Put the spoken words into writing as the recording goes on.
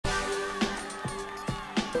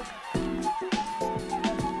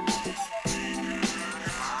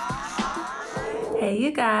Hey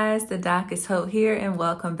you guys, the Doc is Hope here and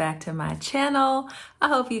welcome back to my channel. I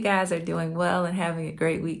hope you guys are doing well and having a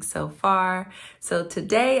great week so far. So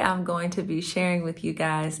today I'm going to be sharing with you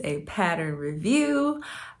guys a pattern review.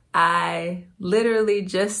 I literally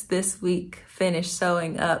just this week finished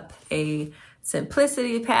sewing up a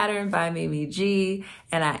Simplicity pattern by Mimi G,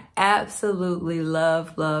 and I absolutely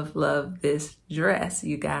love this dress,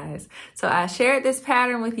 you guys. So I shared this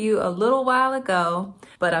pattern with you a little while ago,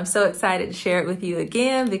 but I'm so excited to share it with you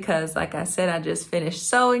again because, like I said, I just finished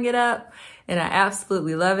sewing it up and I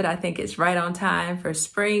absolutely love it. I think it's right on time for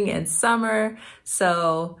spring and summer.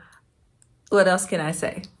 So what else can I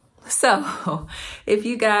say? So if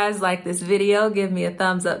you guys like this video, give me a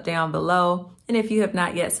thumbs up down below. And if you have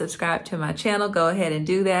not yet subscribed to my channel, go ahead and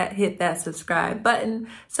do that. Hit that subscribe button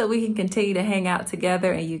so we can continue to hang out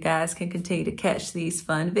together and you guys can continue to catch these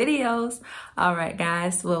fun videos. All right,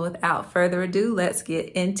 guys. Well, without further ado, let's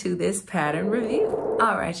get into this pattern review.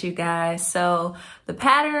 All right, you guys. So the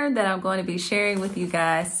pattern that I'm going to be sharing with you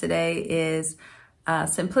guys today is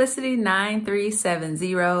Simplicity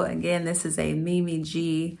 9370. Again, this is a Mimi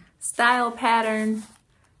G style pattern.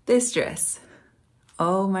 This dress.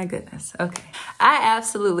 Oh my goodness. Okay. I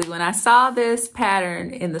absolutely, when I saw this pattern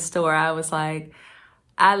in the store, I was like,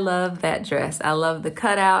 I love that dress. I love the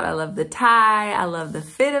cutout. I love the tie. I love the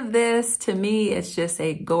fit of this. To me, it's just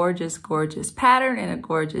a gorgeous, gorgeous pattern and a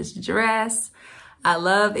gorgeous dress. I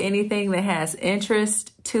love anything that has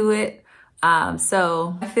interest to it.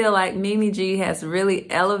 So I feel like Mimi G has really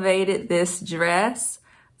elevated this dress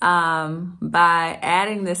by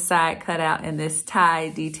adding this side cutout and this tie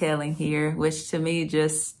detailing here, which to me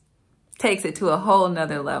just takes it to a whole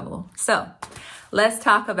nother level. So let's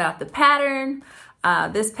talk about the pattern.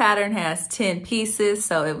 This pattern has 10 pieces,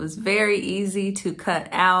 so it was very easy to cut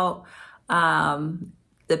out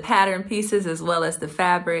the pattern pieces as well as the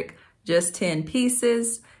fabric, just 10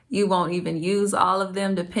 pieces. You won't even use all of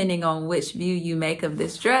them depending on which view you make of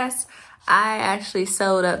this dress. I actually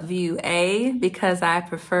sewed up view A because I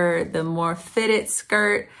prefer the more fitted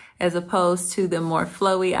skirt as opposed to the more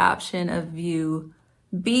flowy option of view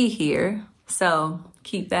B here. So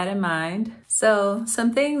keep that in mind. So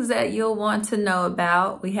some things that you'll want to know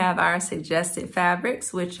about, we have our suggested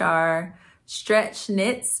fabrics, which are stretch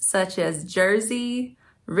knits such as jersey,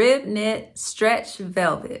 rib knit, stretch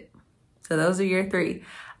velvet. So those are your three.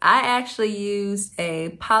 I actually used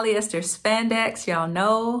a polyester spandex. Y'all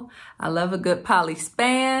know I love a good poly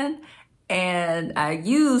span. And I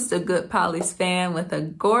used a good poly span with a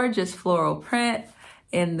gorgeous floral print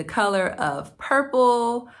in the color of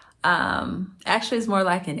purple. Actually, it's more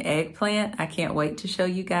like an eggplant. I can't wait to show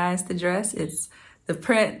you guys the dress. The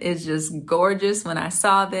print is just gorgeous. When I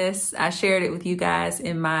saw this, I shared it with you guys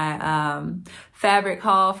in my fabric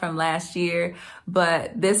haul from last year,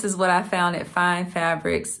 but this is what I found at Fine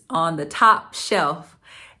Fabrics on the top shelf.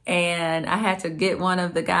 And I had to get one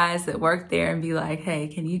of the guys that worked there and be like, hey,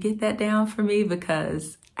 can you get that down for me?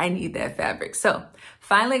 Because I need that fabric. So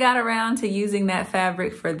finally got around to using that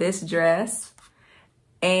fabric for this dress.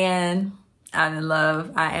 And I'm in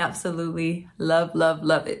love. I absolutely love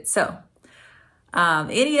it. So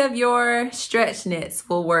any of your stretch knits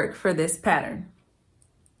will work for this pattern.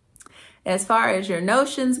 As far as your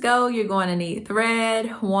notions go, you're going to need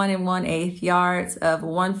thread, 1 1/8 yards of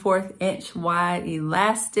 1/4 inch wide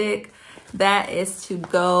elastic. That is to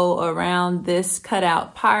go around this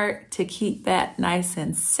cutout part to keep that nice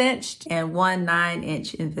and cinched, and 1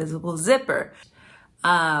 9-inch invisible zipper.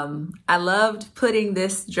 I loved putting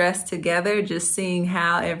this dress together, just seeing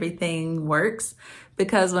how everything works.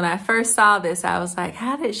 Because when I first saw this, I was like,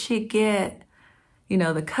 how did she get, you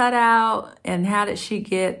know, the cutout, and how did she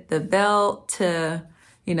get the belt to,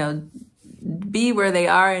 you know, be where they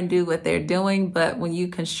are and do what they're doing? But when you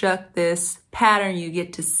construct this pattern, you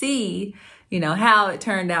get to see, you know, how it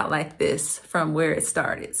turned out like this from where it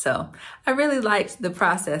started. So I really liked the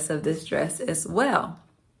process of this dress as well.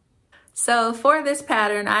 So for this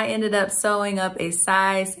pattern, I ended up sewing up a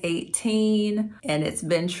size 18, and it's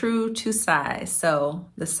been true to size. So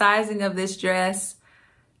the sizing of this dress,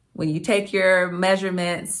 when you take your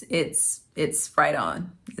measurements, it's right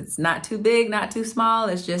on. It's not too big, not too small,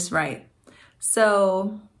 it's just right.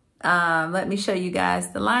 So let me show you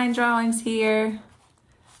guys the line drawings here.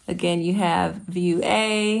 Again, you have view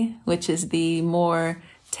A, which is the more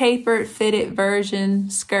tapered fitted version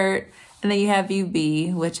skirt. And then you have view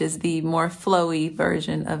B, which is the more flowy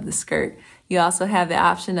version of the skirt. You also have the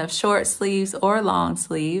option of short sleeves or long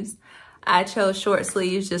sleeves. I chose short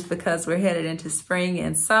sleeves just because we're headed into spring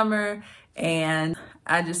and summer, and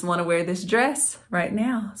I just want to wear this dress right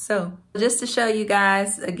now. So just to show you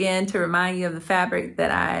guys, again, to remind you of the fabric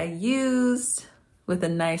that I used, with a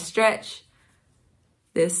nice stretch.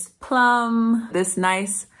 This plum, this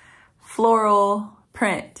nice floral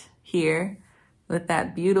print here with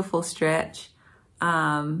that beautiful stretch.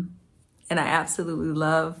 And I absolutely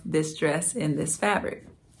love this dress in this fabric.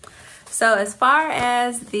 So as far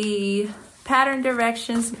as the pattern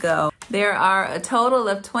directions go, there are a total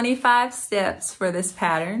of 25 steps for this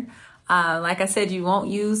pattern. Like I said, you won't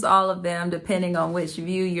use all of them depending on which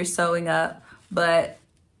view you're sewing up, but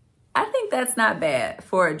I think that's not bad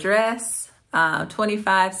for a dress.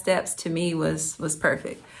 25 steps to me was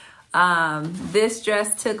perfect. This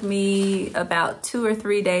dress took me about 2 or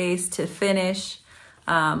 3 days to finish,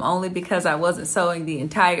 only because I wasn't sewing the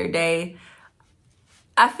entire day.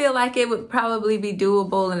 I feel like it would probably be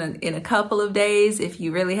doable in a couple of days if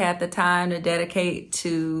you really had the time to dedicate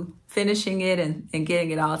to finishing it and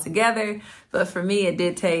getting it all together. But for me, it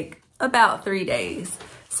did take about 3 days.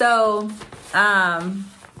 So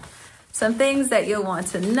some things that you'll want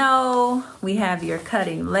to know. We have your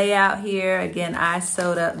cutting layout here. Again, I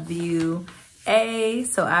sewed up view A,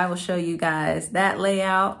 so I will show you guys that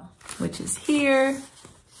layout, which is here.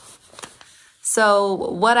 So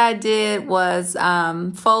what I did was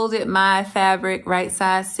folded my fabric right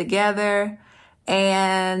sides together,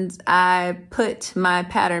 and I put my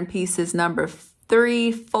pattern pieces number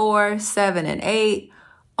 3, 4, 7, and 8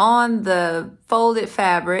 on the folded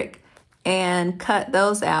fabric and cut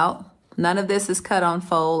those out. None of this is cut on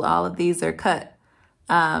fold. All of these are cut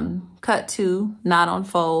to, not on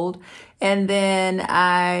fold. And then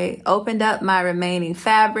I opened up my remaining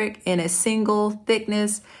fabric in a single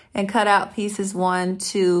thickness and cut out pieces 1,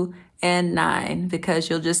 2, and 9 because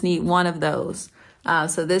you'll just need one of those.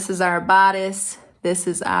 So this is our bodice. This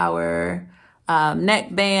is our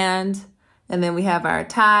neckband. And then we have our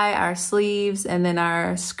tie, our sleeves, and then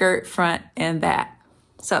our skirt front and back.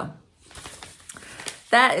 So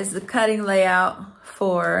that is the cutting layout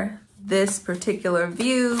for this particular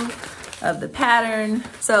view of the pattern.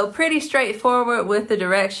 So pretty straightforward with the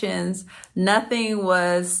directions. Nothing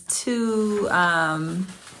was too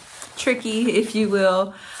tricky, if you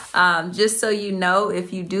will. Just so you know,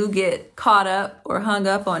 if you do get caught up or hung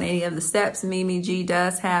up on any of the steps, Mimi G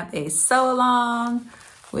does have a sew along,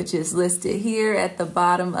 which is listed here at the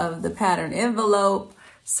bottom of the pattern envelope,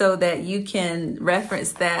 so that you can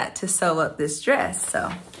reference that to sew up this dress.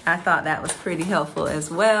 So I thought that was pretty helpful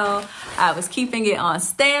as well. I was keeping it on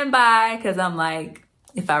standby because I'm like,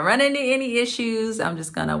 if I run into any issues, I'm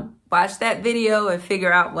just gonna watch that video and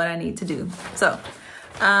figure out what I need to do. So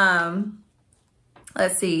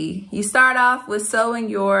let's see, you start off with sewing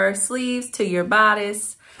your sleeves to your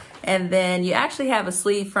bodice, and then you actually have a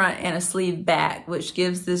sleeve front and a sleeve back, which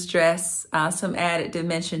gives this dress some added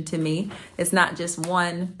dimension to me. It's not just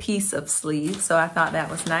one piece of sleeve, so I thought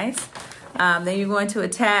that was nice. Then you're going to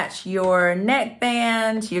attach your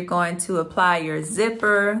neckband. You're going to apply your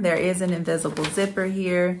zipper. There is an invisible zipper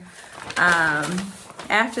here.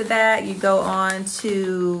 After that, you go on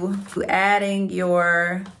to adding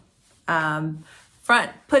your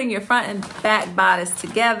putting your front and back bodice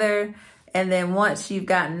together. And then once you've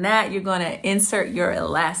gotten that, you're going to insert your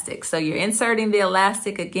elastic. So you're inserting the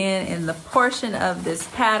elastic again in the portion of this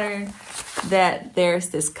pattern that there's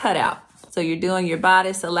this cutout. So you're doing your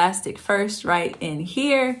bodice elastic first right in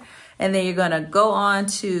here. And then you're going to go on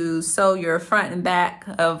to sew your front and back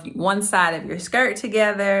of one side of your skirt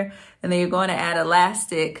together. And then you're going to add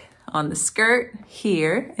elastic on the skirt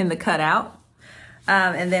here in the cutout.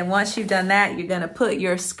 And then once you've done that, you're going to put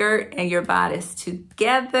your skirt and your bodice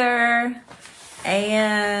together.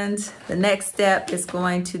 And the next step is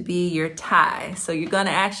going to be your tie. So you're going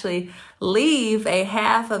to actually leave a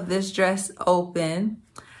half of this dress open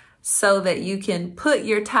so that you can put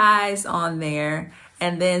your ties on there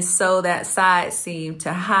and then sew that side seam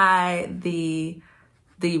to hide the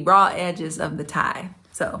raw edges of the tie.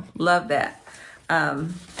 So love that.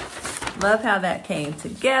 Love how that came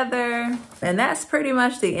together. And that's pretty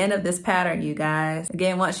much the end of this pattern, you guys.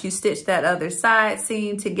 Again, once you stitch that other side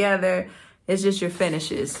seam together, it's just your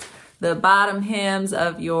finishes. The bottom hems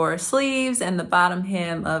of your sleeves and the bottom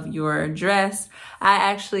hem of your dress. I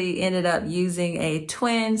actually ended up using a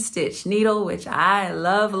twin stitch needle, which I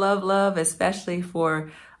love, love, love, especially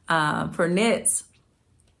for knits.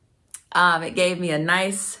 It gave me a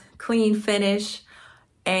nice clean finish.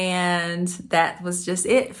 And that was just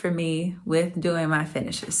it for me with doing my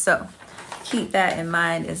finishes. So keep that in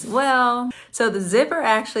mind as well. So the zipper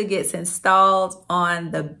actually gets installed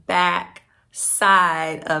on the back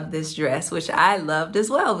side of this dress, which I loved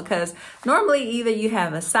as well, because normally either you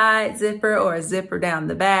have a side zipper or a zipper down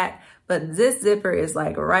the back, but this zipper is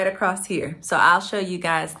like right across here. So I'll show you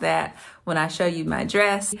guys that when I show you my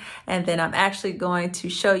dress. And then I'm actually going to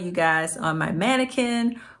show you guys on my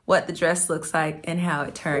mannequin what the dress looks like and how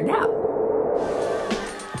it turned out.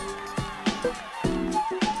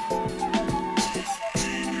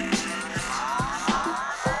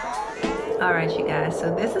 All right, you guys,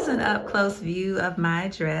 so this is an up close view of my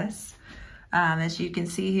dress. As you can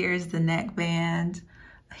see, here's the neckband.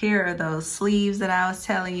 Here are those sleeves that I was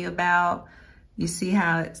telling you about. You see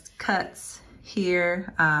how it cuts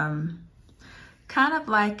here, kind of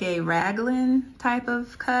like a raglan type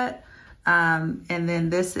of cut. And then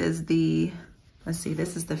this is the, let's see,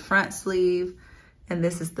 this is the front sleeve and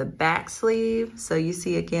this is the back sleeve. So you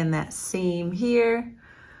see again that seam here.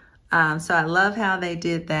 So I love how they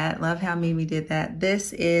did that. Love how Mimi did that.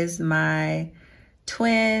 This is my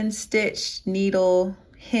twin stitch needle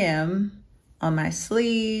hem on my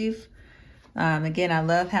sleeve. Again, I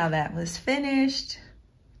love how that was finished.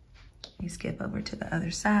 Let me skip over to the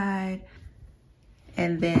other side.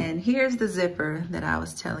 And then here's the zipper that I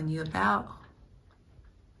was telling you about.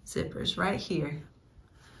 Zipper's right here.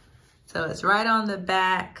 So it's right on the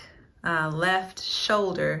back left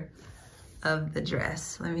shoulder of the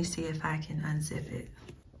dress. Let me see if I can unzip it.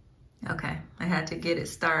 Okay, I had to get it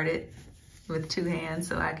started with two hands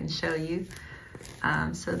so I can show you.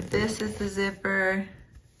 So this is the zipper,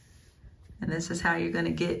 and this is how you're gonna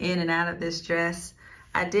get in and out of this dress.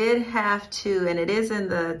 I did have to, and it is in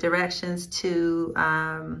the directions, to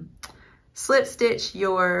slip stitch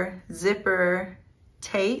your zipper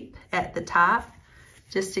tape at the top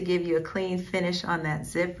just to give you a clean finish on that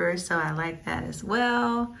zipper. So I like that as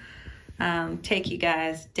well. Take you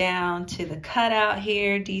guys down to the cutout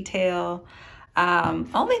here, detail.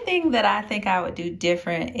 Only thing that I think I would do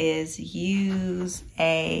different is use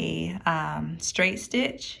a straight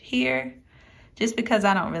stitch here, just because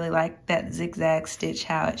I don't really like that zigzag stitch,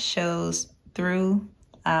 how it shows through.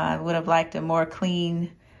 I would have liked a more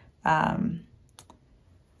clean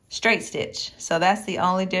straight stitch. So that's the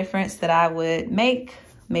only difference that I would make.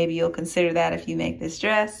 Maybe you'll consider that if you make this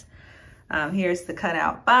dress. Here's the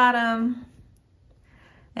cutout bottom.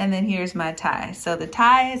 And then here's my tie. So the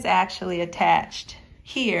tie is actually attached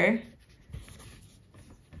here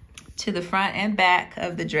to the front and back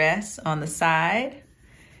of the dress on the side.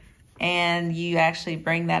 And you actually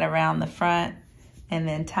bring that around the front and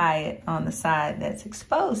then tie it on the side that's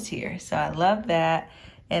exposed here. So I love that.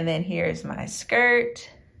 And then here's my skirt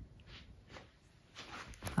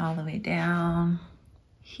all the way down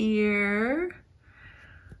here.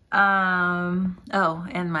 Oh,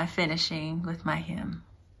 and my finishing with my hem.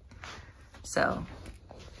 So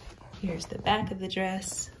here's the back of the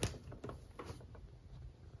dress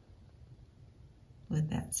with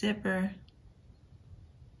that zipper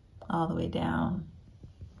all the way down.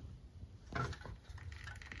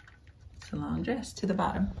 It's a long dress to the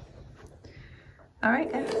bottom. All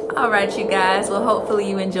right, guys. All right, you guys. Well, hopefully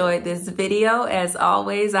you enjoyed this video. As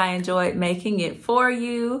always, I enjoyed making it for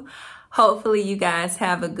you. Hopefully you guys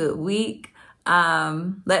have a good week.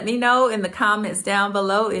 Let me know in the comments down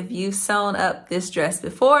below if you've sewn up this dress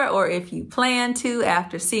before or if you plan to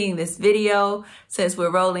after seeing this video, since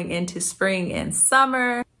we're rolling into spring and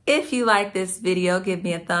summer. If you like this video, give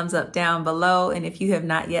me a thumbs up down below. And if you have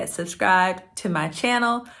not yet subscribed to my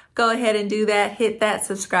channel, go ahead and do that. Hit that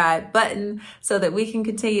subscribe button so that we can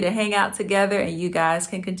continue to hang out together and you guys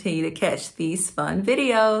can continue to catch these fun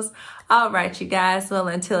videos. All right, you guys. Well,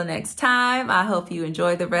 until next time, I hope you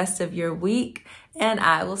enjoy the rest of your week and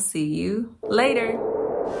I will see you later.